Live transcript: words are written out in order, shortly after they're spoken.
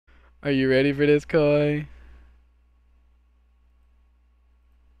Are you ready for this, Koi?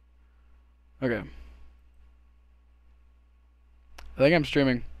 Okay. I think I'm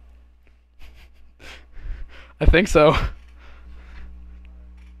streaming. I think so.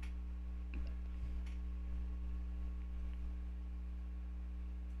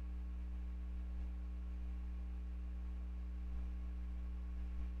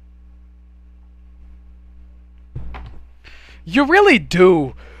 You really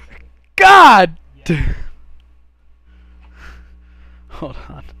do. God. Hold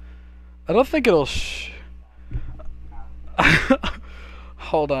on. I don't think it'll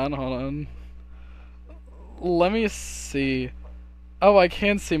hold on, hold on. Let me see. Oh, I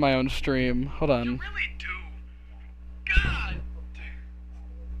can see my own stream. Hold on. You really do. God.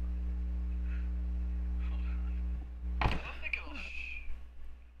 I don't think it'll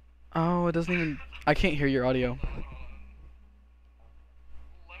Oh, it doesn't even. I can't hear your audio.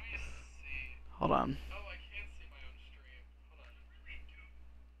 Hold on.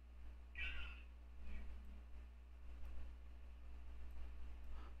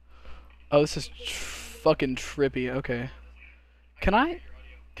 Oh, this is fucking trippy. Okay. Can I?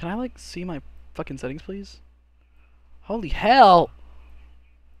 Can I like see my fucking settings, please? Holy hell!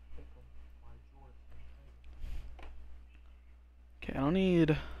 Okay, I don't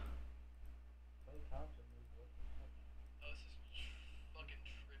need.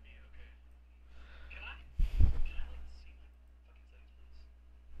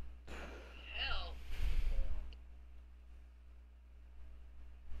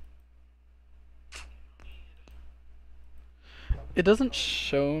 It doesn't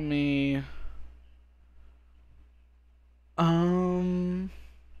show me. Um.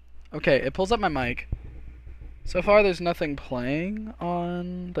 Okay, it pulls up my mic. So far, there's nothing playing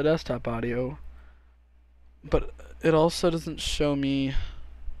on the desktop audio, but it also doesn't show me.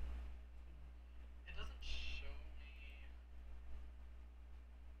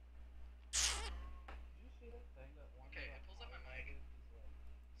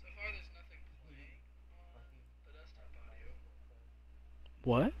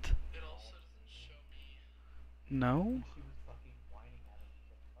 What? No?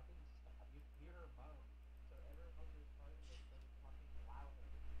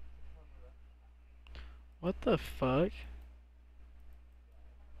 What the fuck?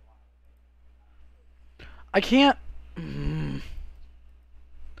 I can't.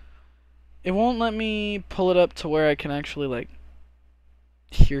 It won't let me pull it up to where I can actually, like,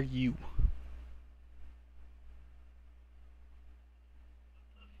 hear you.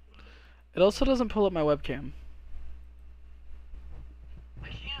 It also doesn't pull up my webcam. I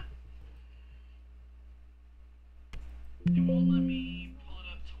can't. It won't let me pull it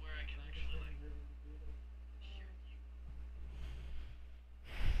up to where I can actually, like, hear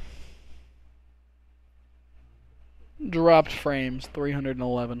you. Dropped frames,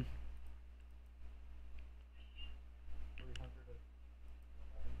 311.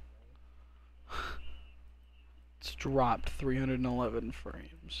 It's dropped 311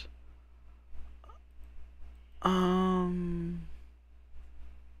 frames. I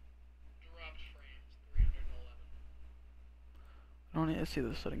don't need to see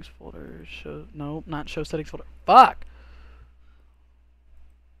the settings folder. Show. No, not show settings folder. Fuck!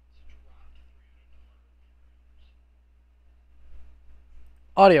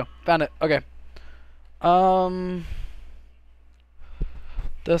 Audio. Found it. Okay.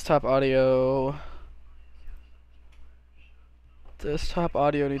 Desktop audio. Desktop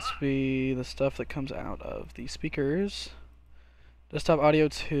audio needs to be the stuff that comes out of the speakers. Desktop audio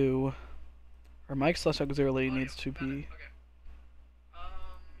 2. Or mic slash auxiliary needs to be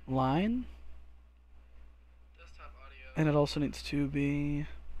line. And it also needs to be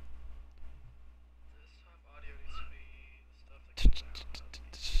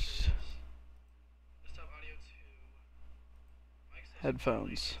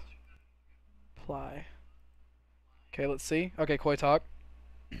headphones. Apply. Okay, let's see. Okay, Koi talk.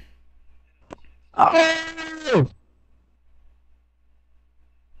 Oh!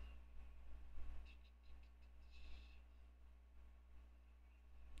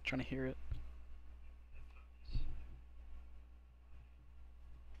 Trying to hear it.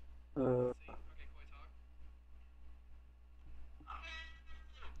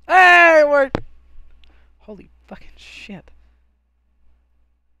 Hey, it worked! Holy fucking shit.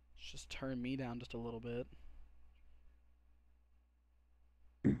 Just turn me down just a little bit.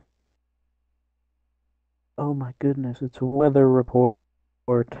 Oh my goodness, it's a weather report.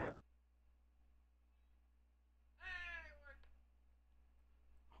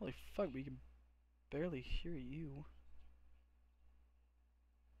 Holy fuck, we can barely hear you.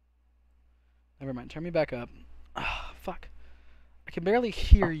 Never mind. Turn me back up. Ah, fuck. I can barely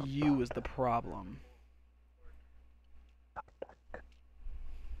hear you is the problem.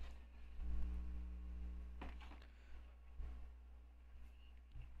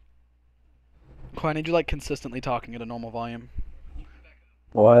 Cool, I need you like consistently talking at a normal volume.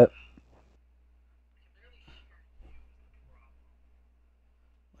 What?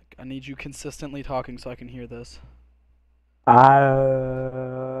 Like, I need you consistently talking so I can hear this. Okay,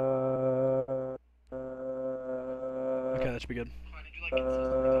 that should be good.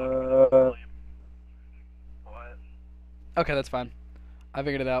 Okay, that's fine. I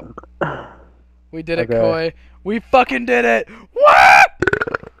figured it out. We did it, Okay. Koi. We fucking did it! What?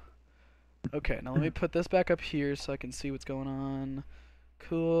 Okay, now let me put this back up here so I can see what's going on.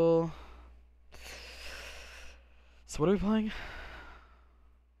 Cool. So what are we playing?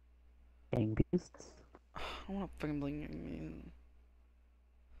 Gang beasts. I don't want to fucking bling.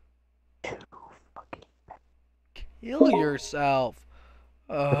 Kill yourself.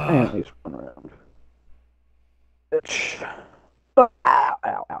 At least run around. Bitch. Ow, ow,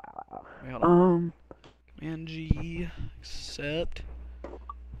 ow, ow. Wait, hold on. Command G. Accept.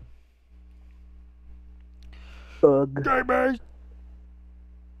 Bug. Gamers.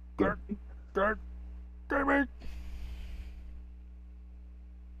 Gamers.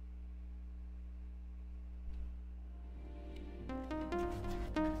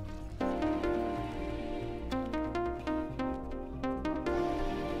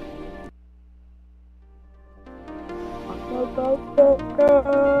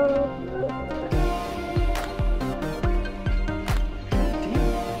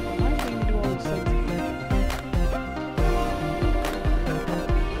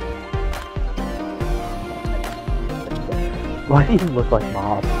 Why do you look like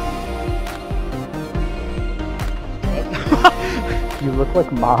Mob? You look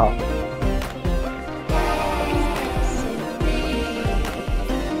like Mob.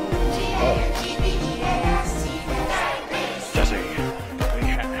 Jesse.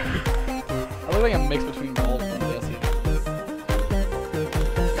 I look like a mix between Bolt and Jesse.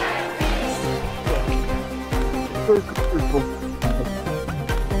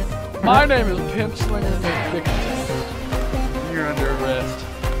 My name is Pimp Slinger McDickinson. You're under arrest.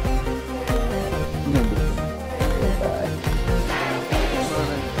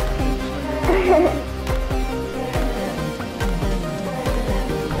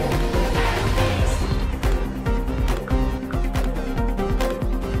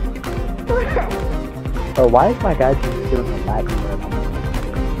 Oh, why is my guy just doing the back of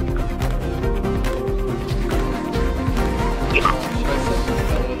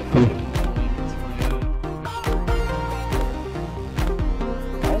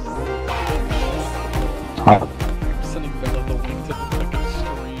I'm sending Bella the link to the fucking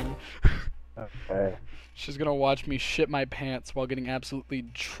stream. Okay. She's gonna watch me shit my pants while getting absolutely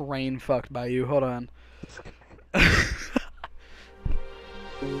train fucked by you. Hold on.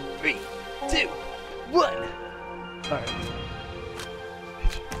 3, 2, 1. Alright.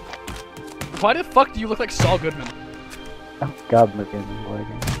 Why the fuck do you look like Saul Goodman? Oh, God, Mackenzie's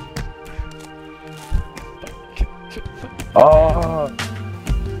working. Oh!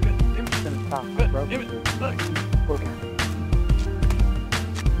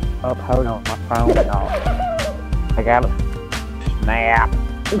 Oh, hold on, my phone off. I got it. Snap.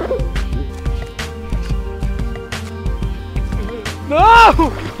 No!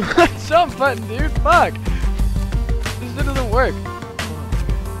 Jump button, dude. Fuck. This shit doesn't work.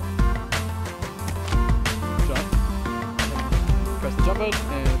 Jump. Press the jump button,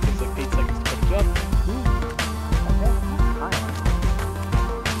 and it takes like 8 seconds to fucking jump.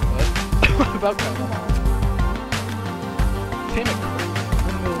 What? What about that? Damn it.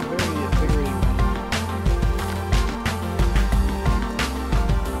 Very invigorating.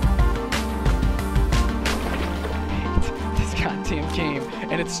 This goddamn game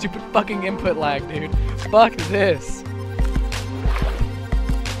and its stupid fucking input lag, dude. Fuck this.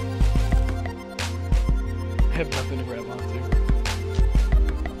 I have nothing to grab onto.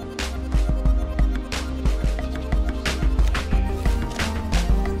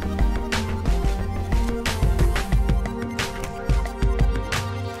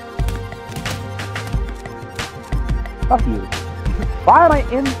 Fuck you. Why am I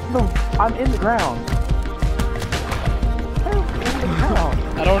in the... I'm in the ground. I'm in the ground.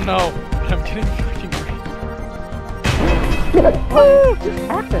 I don't know, but I'm getting fucking great. What just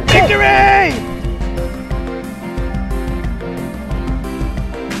happened? Victory!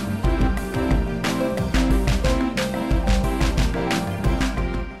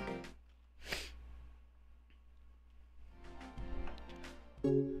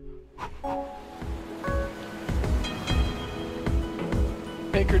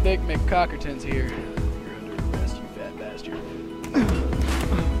 Tinker-Dick McCockertons here. You're under arrest, you fat bastard.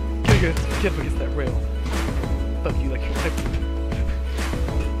 Get up against that rail. Fuck you like you're like...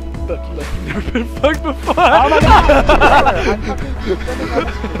 Fuck you like you've never been fucked before! Oh my god!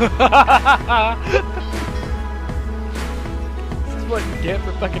 This is what you get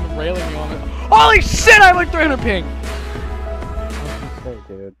for fucking railing me on it. Holy shit, I have like 300 ping! Hey,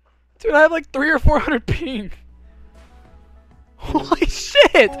 dude. Dude, I have like 300 or 400 ping. Holy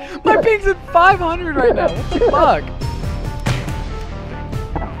shit! My ping's at 500 right now. What the fuck?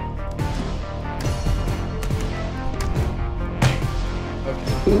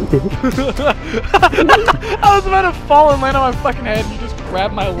 I was about to fall and land on my fucking head and you just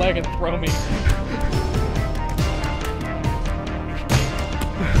grab my leg and throw me.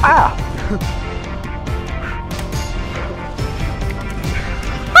 Ah!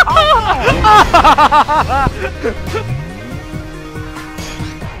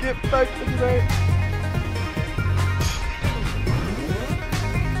 Get fucked tonight.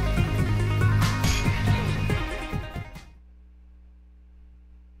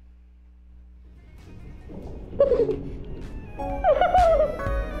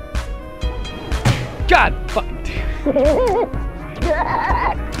 God fucking damn it.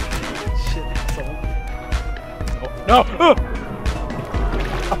 Shit, asshole. Oh, no!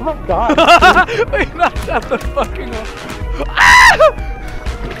 Oh my god! We knocked out the fucking Ah!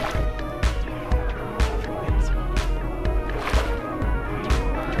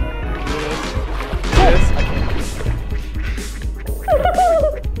 Yes, I can't.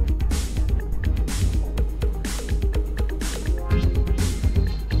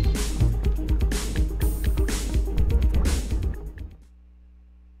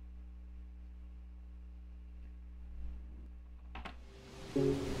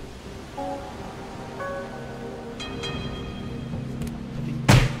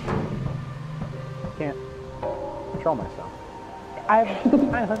 Can't control myself. I have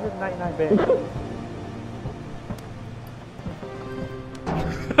 999 bands.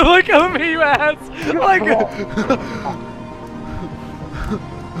 Look at me, you ass! Like.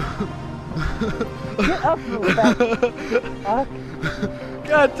 Get up, you fat fuck.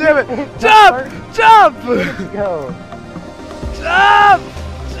 God damn it! Jump! Jump! Go. Jump!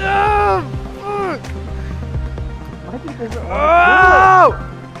 Jump! Fuck! Why did this Oh!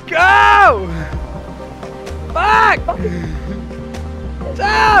 Go! Fuck!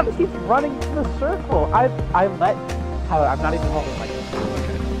 Jump! He's running in a circle. I let Tyler, I'm not even holding like this.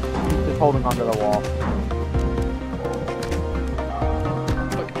 He's just holding onto the wall.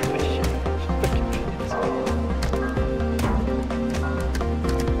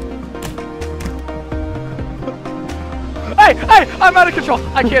 Hey! Hey! I'm out of control!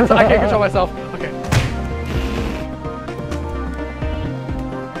 I can't control myself. Okay.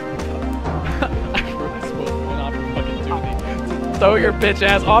 I really supposed to not fucking do me. Throw your bitch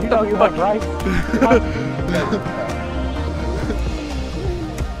ass off the you fucking... have right.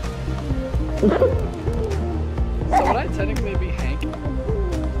 So would I technically be Hank?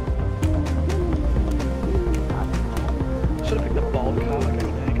 Should've picked the bald cop like I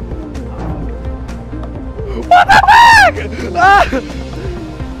was Hank. Oh, what the fuck?! Ah!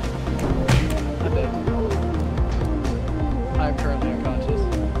 I'm dead. I'm currently unconscious.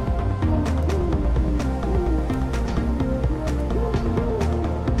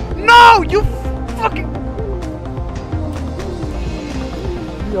 No! You fucking...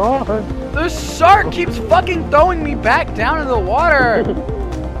 The shark keeps fucking throwing me back down into the water!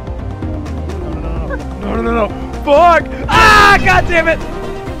 No. Fuck! Ah! God damn it!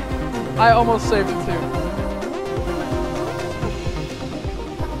 I almost saved it too.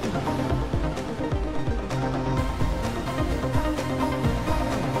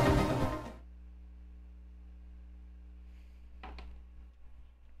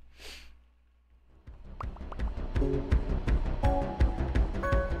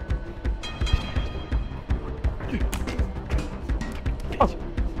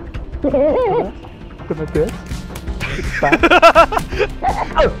 Gonna do it.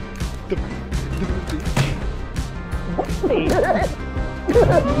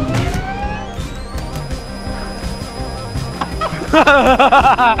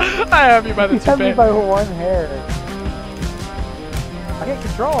 I have you by the You have me two-bit. by one hair. I get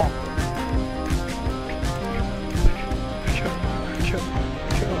control.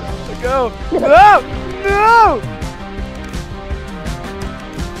 Go! No! No!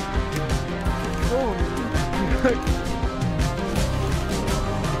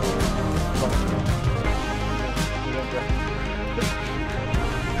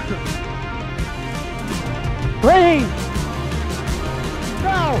 Rain!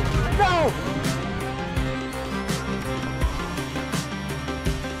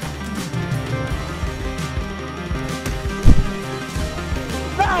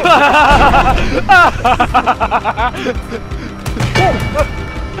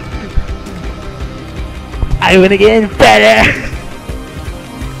 I wanna get better.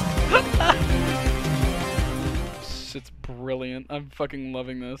 Shit's brilliant. I'm fucking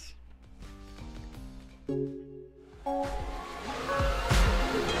loving this.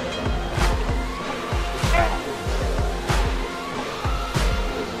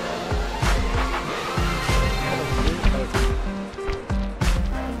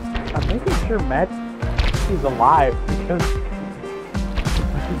 I'm making sure Matt is alive because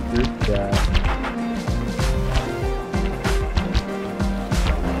you're dead.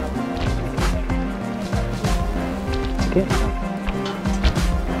 Okay.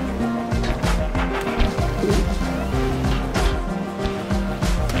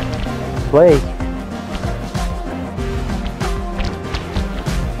 Play.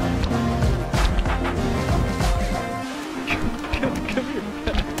 Come here.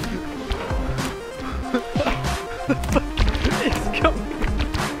 It's coming.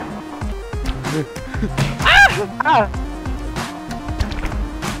 Ah!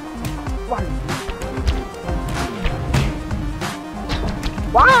 Why?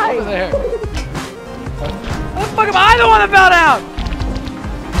 Why? Over there. How the fuck am I the one that fell down?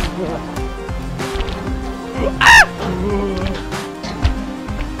 Ah!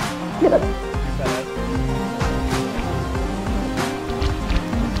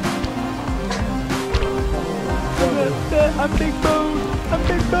 I'm big boned. I'm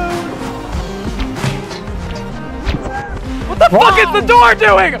big boned. What the fuck is the door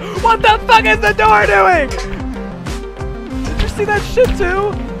doing? What the fuck is the door doing? Did you see that shit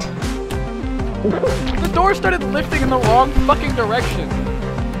too? The door started lifting in the wrong fucking direction.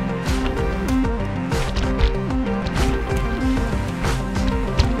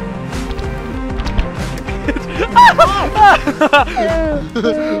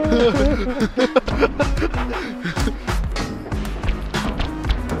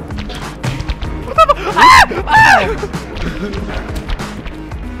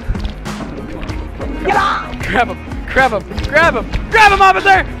 Get off! Grab him! Grab him! Grab him! Grab him,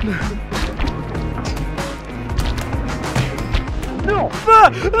 officer! No!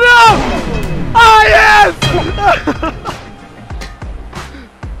 No! Ah, yes!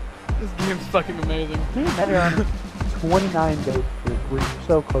 This game's fucking amazing. Me and Matt are on 29 days. We're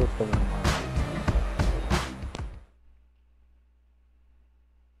so close to winning.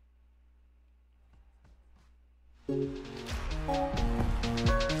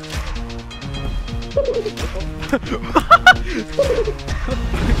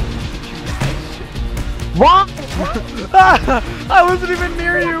 What? I wasn't even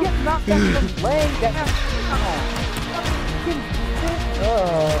near you. Get knocked out from laying down.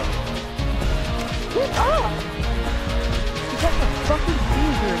 Get up. You got the fucking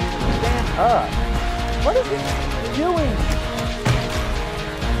seizure and you stand up. What is he doing?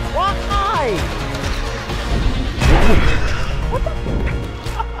 Why? What the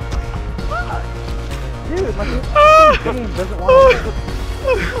fuck? Dude, like this game doesn't want to.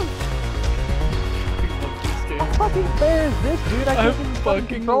 How fucking fair is this, dude? I I can't even fucking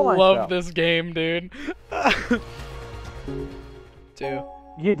control love myself. this game, dude. Two.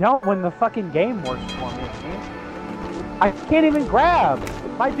 You don't when the fucking game works for me. I can't even grab.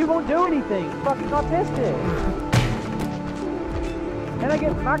 My dude won't do anything. He's fucking autistic. And I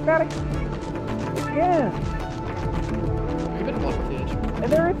get knocked out again. You've been blocked with the edge. And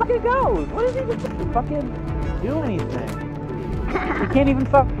there he fucking goes. What is he even fucking do anything? He can't even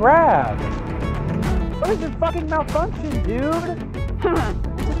fucking grab. What is your fucking malfunction, dude?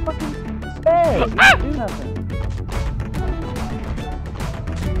 Just fucking stay. You don't do nothing.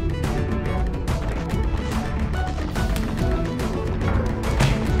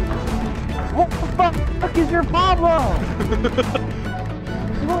 What the fuck is your problem?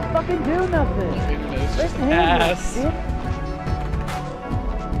 You won't fucking do nothing. Raise your hand, Ass. you dick.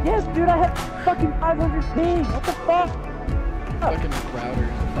 Yes, dude, I had fucking 500 ping. What the fuck? Fucking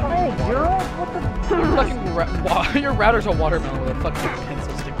routers. Hey, you're up? What the Fucking your router's a watermelon with a fucking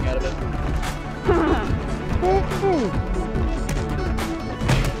pencil sticking out of it.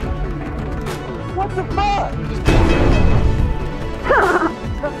 What the fuck?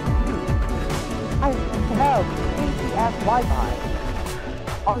 I have crazy ass Wi-Fi.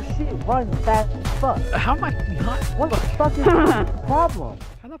 Our shit runs fast as fuck. How am I not? What the fuck is the problem?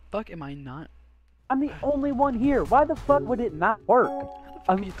 How the fuck am I not? I'm the only one here. Why the fuck would it not work?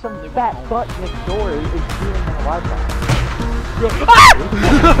 I mean, some totally fat wrong? butt next door is stealing my Wi-Fi.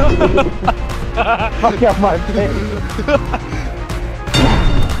 Fuck out my face.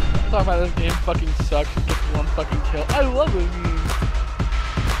 Talking about this game fucking sucks and gets one fucking kill. I love this game.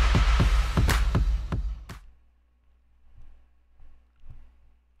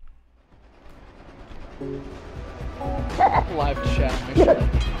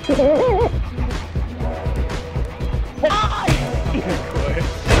 way.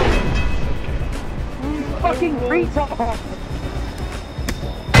 Fucking retard!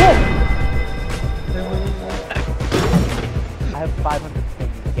 I have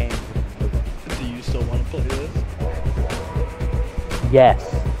 500 games. Do you still want to play this?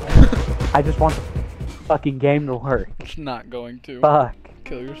 Yes. I just want the fucking game to work. It's not going to. Fuck.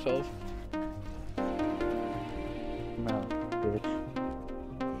 Kill yourself. No, bitch.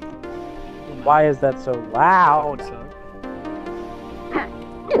 Why is that so loud?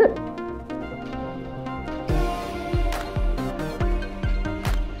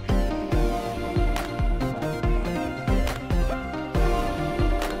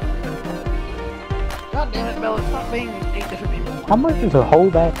 God damn it, Bella, it's not being 8 different people. How much is a whole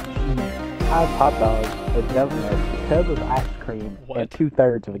bag of cheese, 5 hot dogs, a donut, a tub of ice cream, and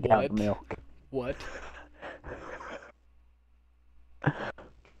 2/3 of a gallon of milk? What?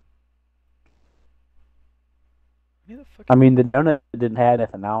 I mean, the donut didn't have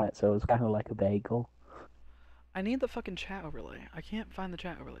anything on it, so it was kind of like a bagel. I need the fucking chat overlay. I can't find the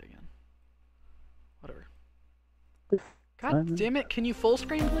chat overlay again. Whatever. God damn it, can you full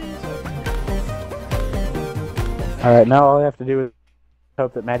screen, please? Alright, now all I have to do is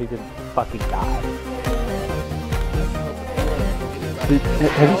hope that Maddie didn't fucking die.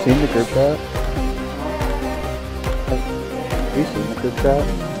 Have you seen the group chat? Have you seen the group chat?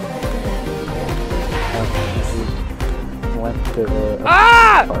 Went to the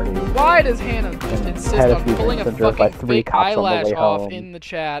party. Why does Hannah just insist on pulling a fucking fake eyelash off in the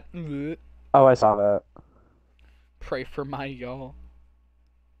chat? Oh, I saw that. Pray for my y'all.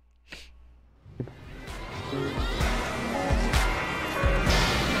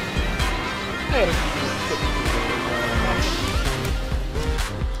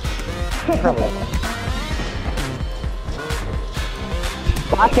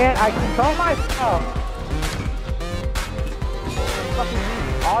 I control myself. Fucking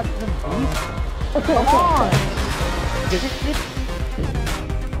awesome beast. Come on.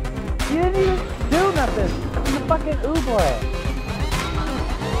 You didn't even do nothing. In the fucking Uber.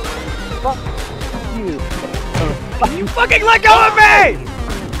 Fuck you. Can you fucking let go of me?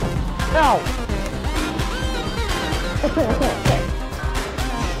 No.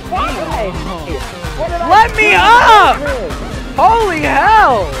 Why? Let me up! Holy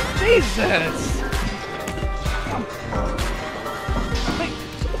hell! Jesus!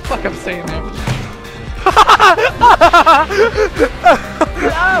 What the fuck I'm saying there?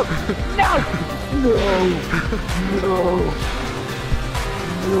 No! No!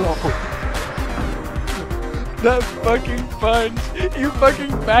 No! That fucking punch! You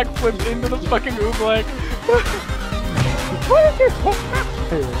fucking backflipped into the fucking oobleck! What is your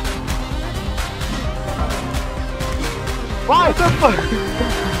Why the fuck?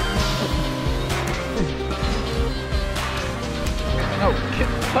 No, get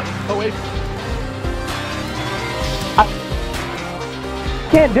away from me.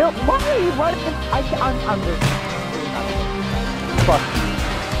 Can't do it. Why? I'm just... Fuck.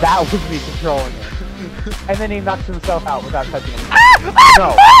 That was me controlling it. And then he knocks himself out without touching him. No!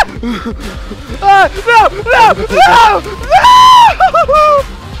 No! No! No!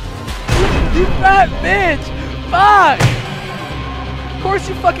 You fat bitch! Fuck! Of course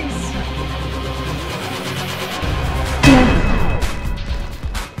you fucking...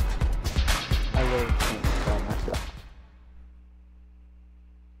 I really can't control myself.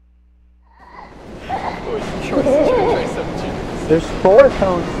 There's 4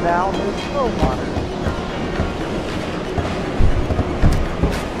 tones now, there's no water.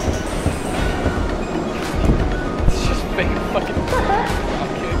 It's just fake fucking...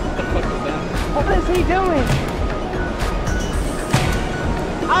 Okay, what the fuck was that? What is he doing?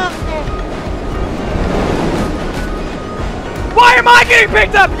 Why am I getting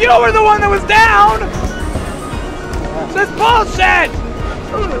picked up? You were the one that was down! This is bullshit!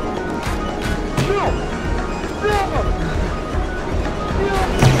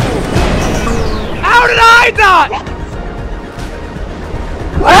 How did I die?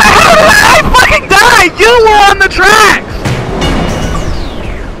 How did I fucking die? You were on the tracks!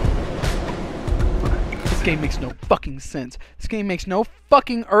 This game makes no fucking sense. This game makes no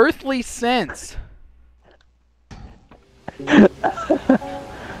fucking earthly sense. Fucking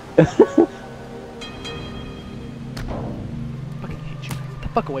hate you. Get the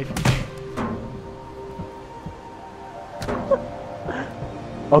fuck away from me.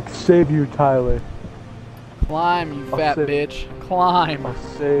 I'll save you, Tyler. Climb, you fat bitch. Climb. I'll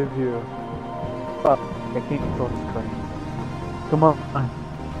save you. Fuck, I can't control this train. Come on.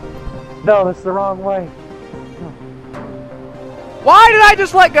 No, that's the wrong way. Why did I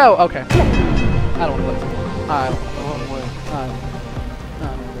just let go? Okay. I don't want to let go. I don't.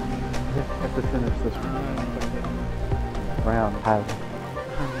 have to finish this round, Tyler.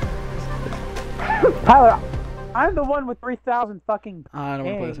 Tyler, I'm the one with 3,000 fucking. I don't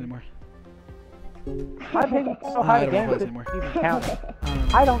want to play this anymore. I'm hitting so I high don't games wanna play this that anymore. even count.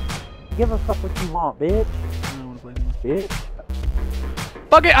 I don't give a fuck what you want, bitch. I don't want to play anymore. Bitch.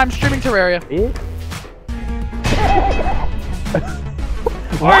 Fuck it, I'm streaming Terraria. Bitch.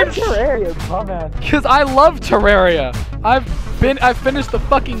 Why Terraria, dumbass? Cause I love Terraria. I've finished the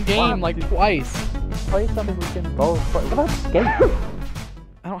fucking game like twice. Play something we can both play. What about Skate?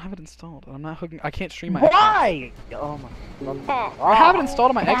 I don't have it installed. I'm not hooking. I can't stream my. Why? Oh my. I have it installed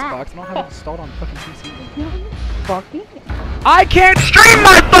on my Xbox. I don't have it installed on fucking PC. Fucking. I can't stream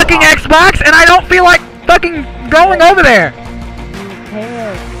my fucking Xbox, and I don't feel like fucking going over there. You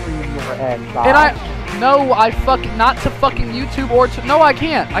can stream your Xbox. And I fucking not to fucking YouTube or to no, I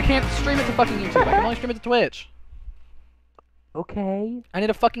can't. I can't stream it to fucking YouTube. I can only stream it to Twitch. Okay. I need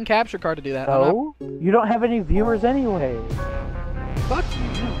a fucking capture card to do that. So you don't have any viewers anyway. Fuck you.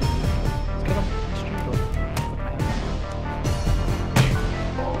 No. It's 'cause I'm streaming.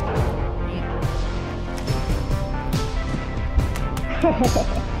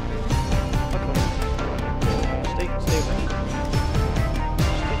 Stay with me.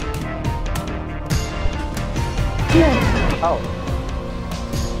 Oh.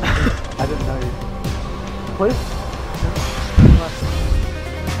 I didn't know you. Please?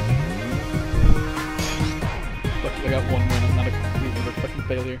 Look, I got one win. I'm not a fucking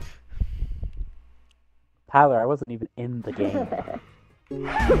failure. Tyler, I wasn't even in the game.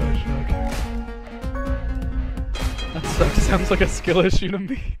 That sucks. Sounds like a skill issue to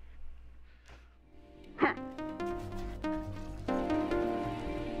me.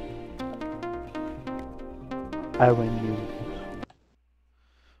 I win, you.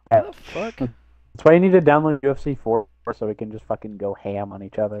 What the fuck? That's why you need to download UFC 4 so we can just fucking go ham on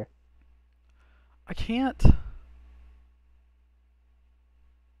each other. I can't.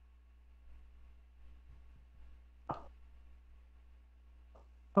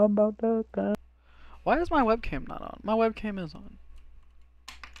 How about that? Why is my webcam not on? My webcam is on.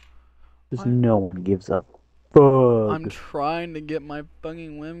 Just no one gives a fuck. I'm trying to get my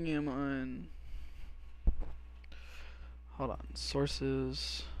fucking webcam on. Hold on.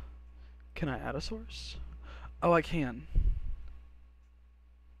 Sources. Can I add a source? Oh, I can.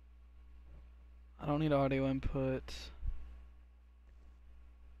 I don't need audio input.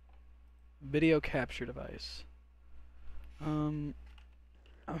 Video capture device.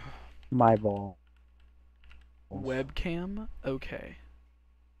 My ball. Webcam? Okay.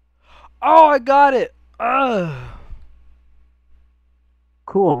 Oh, I got it! Ugh.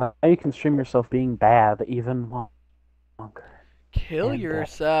 Cool, now you can stream yourself being bad even longer. Kill And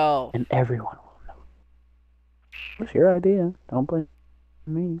yourself. And everyone will know. It was your idea. Don't blame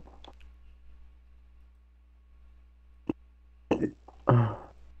me.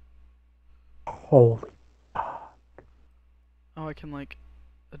 Holy. Oh, I can like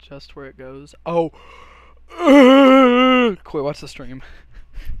adjust where it goes. Oh. Quit, watch the stream.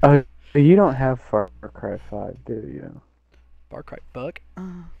 You don't have Far Cry 5, do you? Far Cry fuck.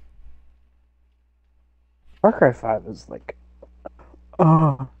 Far Cry 5 is like.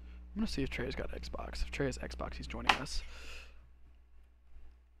 I'm gonna see if Trey's got Xbox. If Trey has Xbox, he's joining us.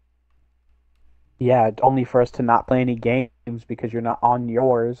 Yeah, only for us to not play any games because you're not on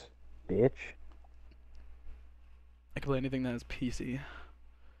yours, bitch. I can play anything that is PC.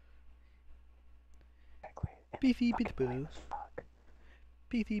 Exactly. Beefy Fucking pitbull. lame as fuck.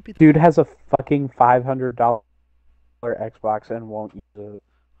 Beefy pitbull. Dude has a fucking $500 Xbox and won't use it.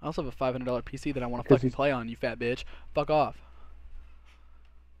 I also have a $500 PC that I want to 'Cause fucking he's- play on, you fat bitch. Fuck off.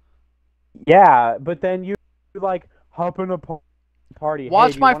 Yeah, but then you like hop in a party.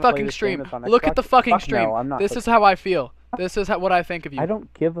 Watch hey, my fucking stream. Look at the fucking stream. No, I'm not this is how I feel. This is what I think of you. I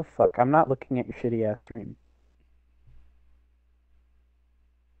don't give a fuck. I'm not looking at your shitty ass stream.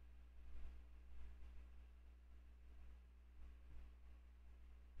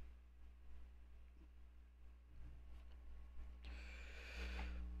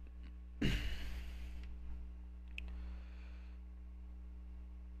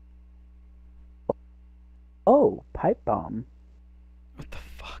 Oh, pipe bomb. What the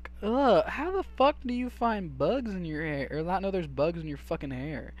fuck? Ugh, how the fuck do you find bugs in your hair? Or not know there's bugs in your fucking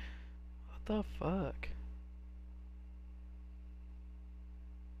hair? What the fuck?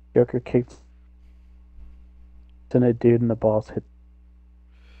 Joker kicks in a dude and the balls hit.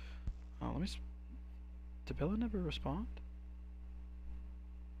 Oh, let me. Did Bella never respond?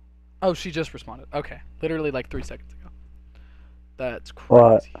 Oh, she just responded. Okay, literally like 3 seconds ago. That's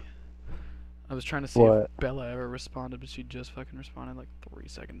crazy. What? I was trying to see What? if Bella ever responded, but she just fucking responded like 3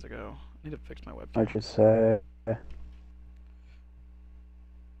 seconds ago. I need to fix my webcam. What'd you say?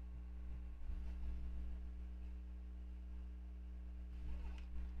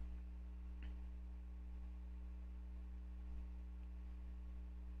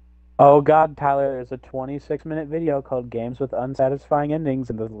 Oh god, Tyler, there's a 26-minute video called Games with Unsatisfying Endings,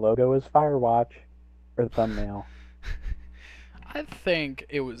 and the logo is Firewatch. Or the thumbnail. I think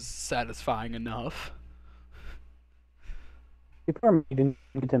it was satisfying enough. People are meeting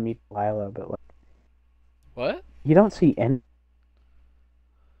to meet Lila, but like, What? you don't see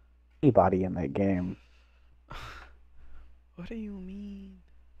anybody in that game. What do you mean?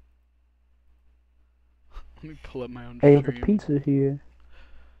 Let me pull up my own Hey, stream. the pizza here.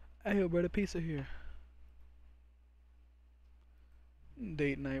 Hey, yo, brother, pizza here.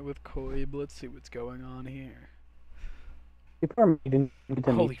 Date night with coyb. Let's see what's going on here. People are meeting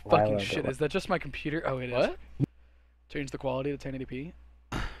to Holy meet fucking Lila, shit, but is that just my computer? Oh, it is. What? Change the quality to 1080p.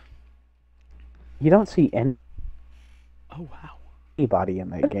 you don't see Oh, wow. anybody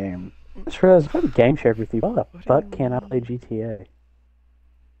in that game. I just realized if I game shared with you, why the fuck can't I play GTA?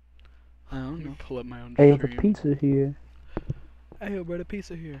 I don't know. Pull up my own Hey, stream. the pizza here. Hey, yo, brother,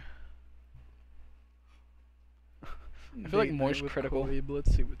 pizza here. I feel like Moist Critical.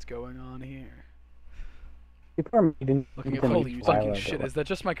 Let's see what's going on here. People are meeting Looking at to holy meet fucking Lila, shit, but is that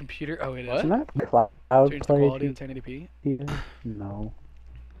just my computer? Oh, it is. isn't that cloud Change the play quality to 1080p. here? No.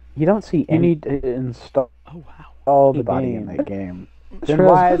 You don't see any install Oh, wow. all the body in that game. Then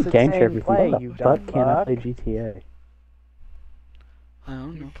why is it game saying shared with play, you? you Why the dumb fuck can't I fuck? play GTA? I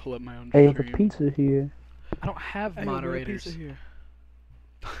don't know. Pull up my own Hey, stream. the pizza here. I don't have moderators. Here.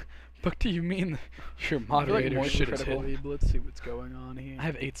 What do you mean your moderator shit is hit? Let's see what's going on here. I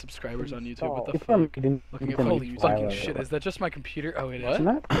have 8 subscribers on YouTube. What the People are fuck? meeting Looking at to holy meet fucking Lila, shit, but is that just my computer? Oh, it is. isn't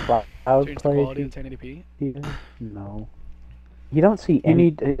that cloud Change the play quality to 1080p. here? No. You don't see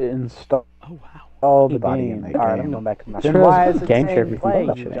any install Oh, wow. all the body in that Alright, game. I'm going back to my Then stream. why Why is is it it game saying shared with play,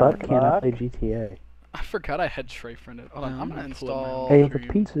 you? you Why dumb the fuck can't I fuck? play GTA? I forgot I had Trey friended. Hold on, I'm gonna install. Hey, the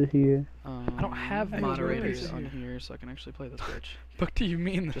pizza here. I don't have moderators on here, so I can actually play this bitch. What do you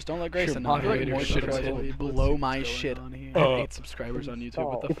mean? Just don't let Grayson know. Moderator shit is blow my shit. I have 8 subscribers on YouTube.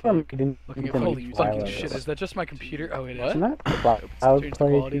 What the People are fuck? meeting Looking at to holy meet fucking Lila, shit, but is that just my computer? Oh, it is. isn't that cloud Change the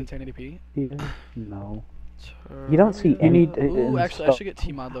play quality to 1080p. here? No. You don't see any Ooh, actually, I should get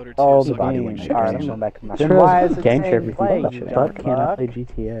T-Mod Loader too. all so the I can body do in it. that Alright, game. I'm going back to my Then stream. why is it game saying shared with play, you? you Why the dumb fuck can't I fuck? play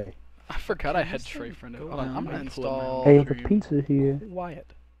GTA? I forgot I had Trey friended. Hold on, I'm gonna install. Hey, the pizza here.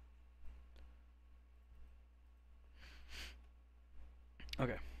 Wyatt.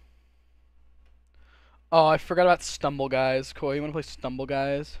 Okay. Oh, I forgot about Stumble Guys. Coy, you wanna play Stumble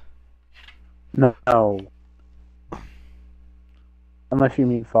Guys? No. Unless you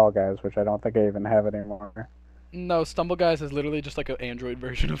meet Fall Guys, which I don't think I even have anymore. No, Stumble Guys is literally just like an Android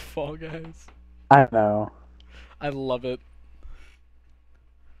version of Fall Guys. I know. I love it.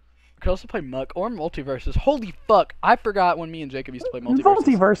 I could also play Muck or Multiverses. Holy fuck! I forgot when me and Jacob used to play Multiverses.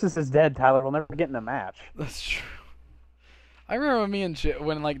 Multiversus is dead, Tyler. We'll never get in a match. That's true. I remember when me and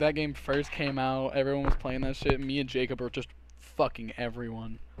when like that game first came out, everyone was playing that shit. Me and Jacob were just fucking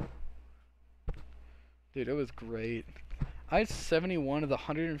everyone. Dude, it was great. I had 71 of the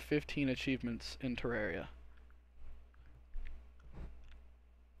 115 achievements in Terraria.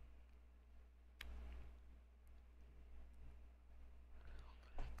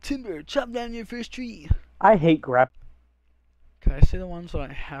 Timber, chop down your first tree. I hate grab. Can I see the ones that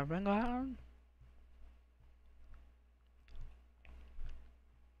I haven't gotten?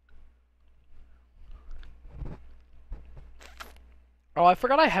 Oh, I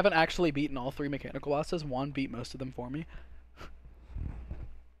forgot I haven't actually beaten all 3 mechanical bosses. One beat most of them for me.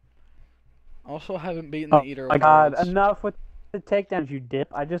 Also haven't beaten the Eater of My god, Worlds. enough with the takedowns, you dip.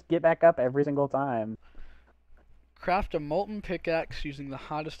 I just get back up every single time. Craft a molten pickaxe using the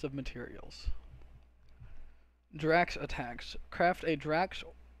hottest of materials. Drax attacks. Craft a Drax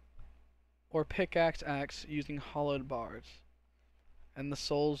or pickaxe axe using hollowed bars. And the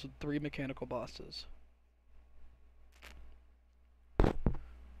souls of 3 mechanical bosses.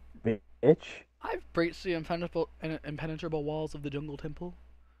 Bitch. I've breached the impenetrable walls of the jungle temple.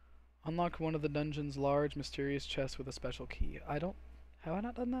 Unlock one of the dungeon's large, mysterious chests with a special key. Have I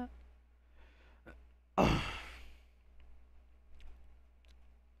not done that?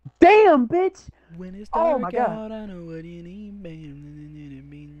 Damn, bitch! When it's Oh dark my God. out, I know what you need, babe.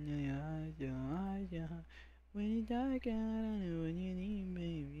 When it's dark out, I know what you need,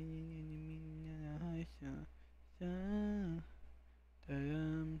 babe.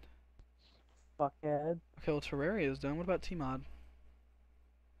 Fuckhead. Okay, well, Terraria is done. What about T-Mod?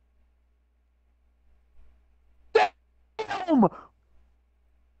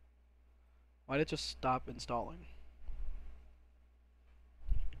 Why did it just stop installing?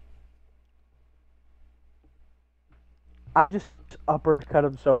 I just uppercut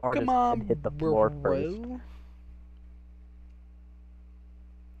him so hard Come his on, head hit the floor first. bro.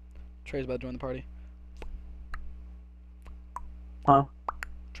 Trey's about to join the party. Huh?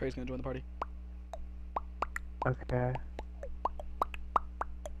 Trey's gonna join the party. Okay.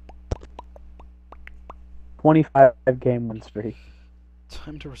 25 game win streak.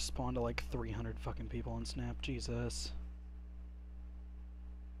 Time to respond to like 300 fucking people on Snap. Jesus.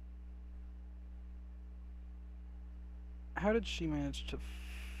 How did she manage to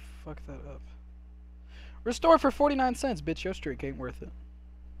fuck that up? Restore for 49 cents, bitch. Your streak ain't worth it.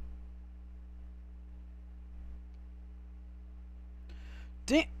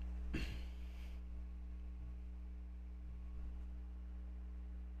 Damn.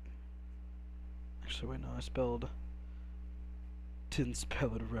 Actually, wait, no, didn't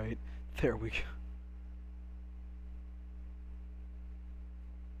spell it right. There we go.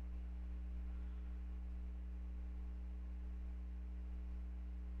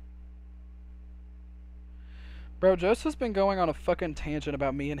 Bro, Joseph's been going on a fucking tangent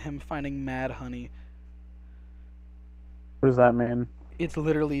about me and him finding mad honey. What does that mean? It's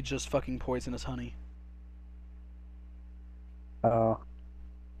literally just fucking poisonous honey. Oh.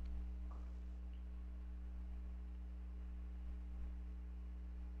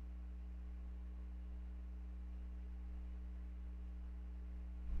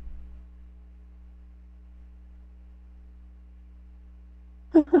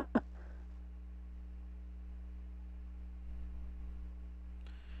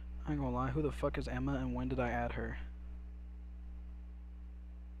 I ain't gonna lie, who the fuck is Emma and when did I add her?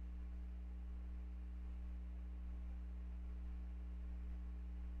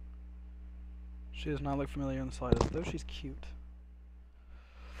 She does not look familiar in the slightest, though she's cute.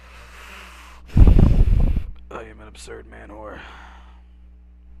 I am an absurd man whore.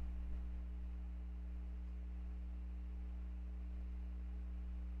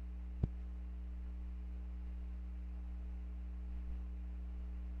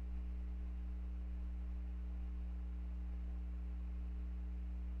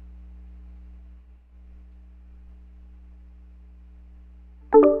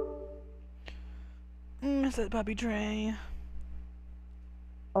 Is that Bobby Dre?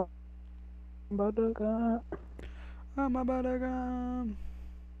 Buttercup. I'm about to come.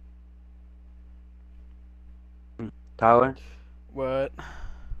 Tyler? What?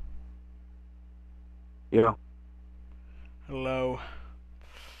 Yeah. Hello.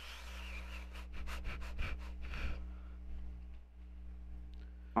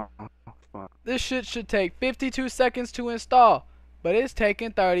 Oh, fuck. This shit should take 52 seconds to install, but it's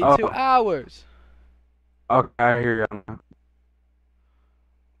taking 32 Oh. hours. Okay, I hear you.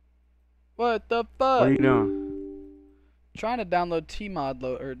 What the fuck? What are you doing? Trying to download Tmod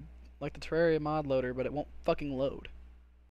load or like the Terraria mod loader, but it won't fucking load.